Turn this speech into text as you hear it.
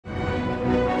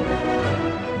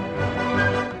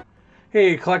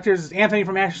Hey collectors, it's Anthony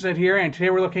from ActionSet here, and today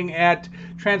we're looking at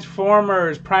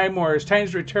Transformers, Primors,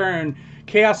 Titans Return,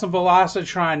 Chaos and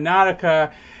Velocitron,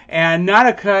 Nautica, and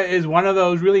Nautica is one of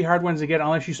those really hard ones to get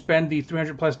unless you spend the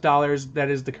 $300+ that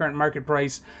is the current market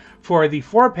price for the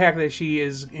 4-pack that she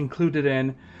is included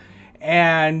in.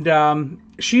 And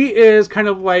she is kind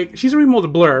of like, she's a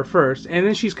remolded Blur first, and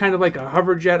then she's kind of like a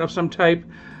hover jet of some type.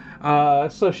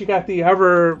 So she got the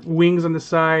hover wings on the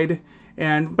side,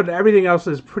 but everything else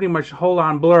is pretty much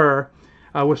hold-on Blur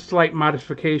with slight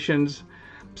modifications.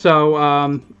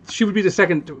 So she would be the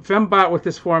second fembot with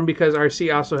this form because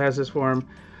RC also has this form.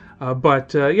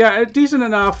 Yeah, decent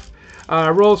enough.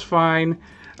 Rolls fine.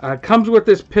 Comes with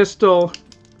this pistol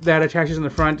that attaches in the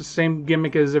front. Same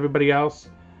gimmick as everybody else.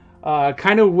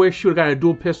 Kind of wish you would have got a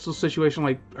dual pistol situation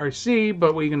like RC,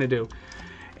 but what are you going to do?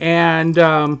 And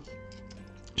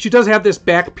she does have this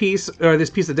back piece, or this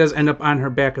piece that does end up on her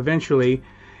back eventually,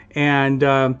 and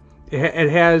it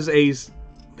has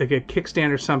like a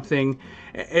kickstand or something.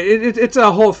 It's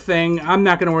a whole thing. I'm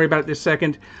not going to worry about it this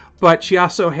second, but she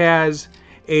also has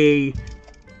a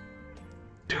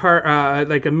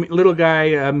like a little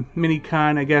guy, mini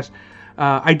con, I guess.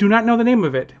 I do not know the name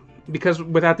of it because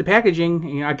without the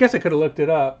packaging, I guess I could have looked it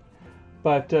up,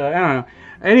 but I don't know.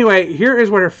 Anyway, here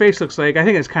is what her face looks like. I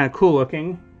think it's kind of cool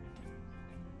looking.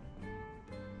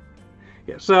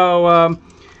 Yeah, so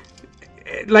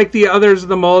like the others of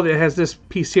the mold, it has this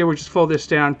piece here. We just fold this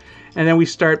down, and then we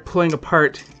start pulling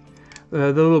apart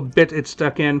the little bit it's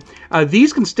stuck in.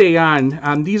 These can stay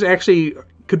on. These actually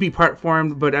could be part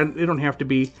formed, but they don't have to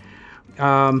be.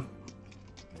 What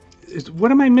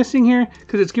am I missing here?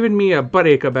 Because it's giving me a butt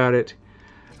ache about it.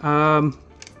 Okay,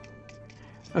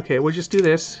 we'll just do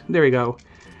this. There we go.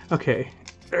 Okay,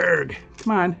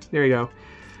 come on. There we go.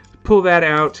 Pull that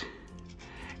out.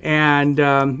 And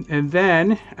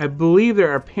then I believe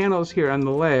there are panels here on the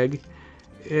leg,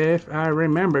 if I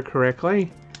remember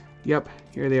correctly. Yep,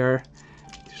 here they are.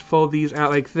 Just fold these out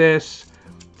like this,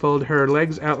 fold her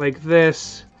legs out like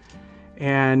this,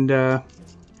 and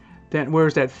then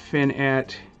where's that fin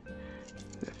at?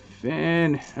 The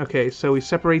fin. Okay, so we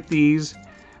separate these.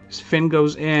 This fin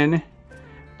goes in.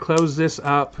 Close this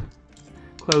up.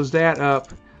 Close that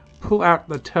up. Pull out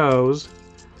the toes.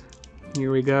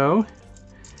 Here we go.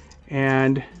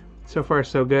 And so far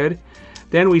so good.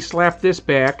 Then we slap this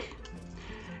back,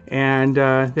 and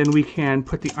then we can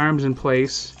put the arms in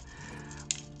place.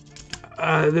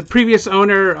 The previous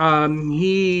owner,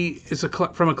 he is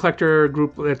from a collector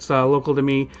group that's local to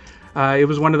me. It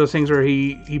was one of those things where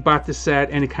he bought the set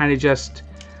and it kind of just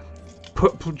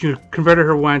converted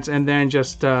her once and then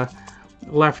just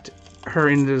left her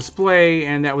in the display,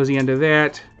 and that was the end of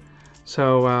that.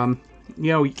 So you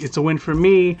know, it's a win for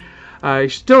me.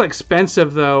 Still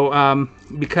expensive though,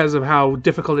 because of how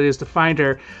difficult it is to find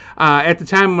her. At the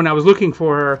time when I was looking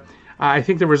for her, I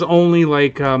think there was only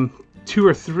like 2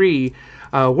 or 3.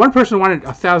 One person wanted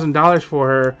 $1,000 for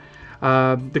her.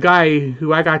 The guy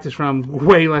who I got this from,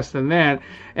 way less than that.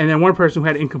 And then one person who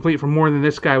had incomplete for more than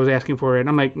this guy was asking for it. And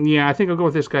I'm like, yeah, I think I'll go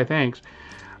with this guy, thanks.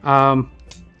 Yeah,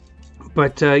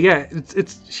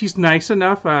 she's nice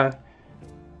enough.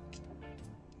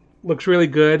 Looks really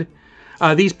good.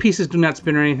 These pieces do not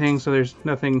spin or anything, so there's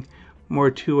nothing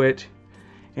more to it.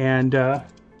 And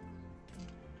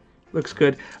looks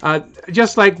good.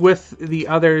 Just like with the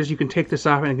others, you can take this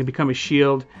off and it can become a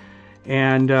shield.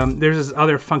 And there's this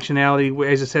other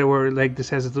functionality, as I said, where like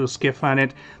this has a little skiff on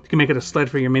it. You can make it a sled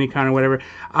for your minicon or whatever.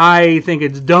 I think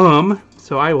it's dumb,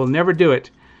 so I will never do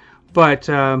it. But,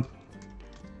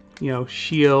 you know,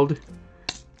 shield,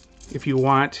 if you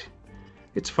want,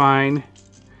 it's fine.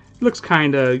 Looks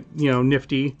kind of, you know,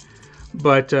 nifty,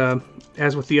 but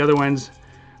as with the other ones,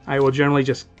 I will generally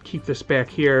just keep this back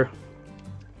here,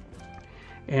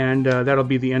 and that'll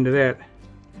be the end of that.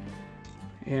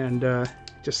 And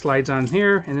just slides on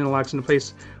here, and then it locks into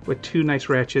place with 2 nice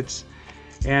ratchets.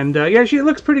 And yeah, she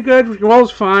looks pretty good. Rolls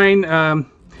fine,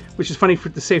 which is funny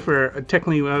to say for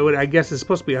technically what I guess is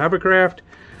supposed to be a hovercraft.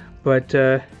 But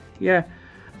yeah,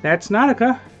 that's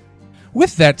Nautica.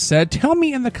 With that said, tell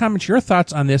me in the comments your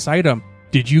thoughts on this item.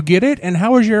 Did you get it, and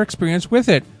how was your experience with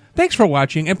it? Thanks for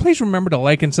watching, and please remember to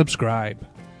like and subscribe.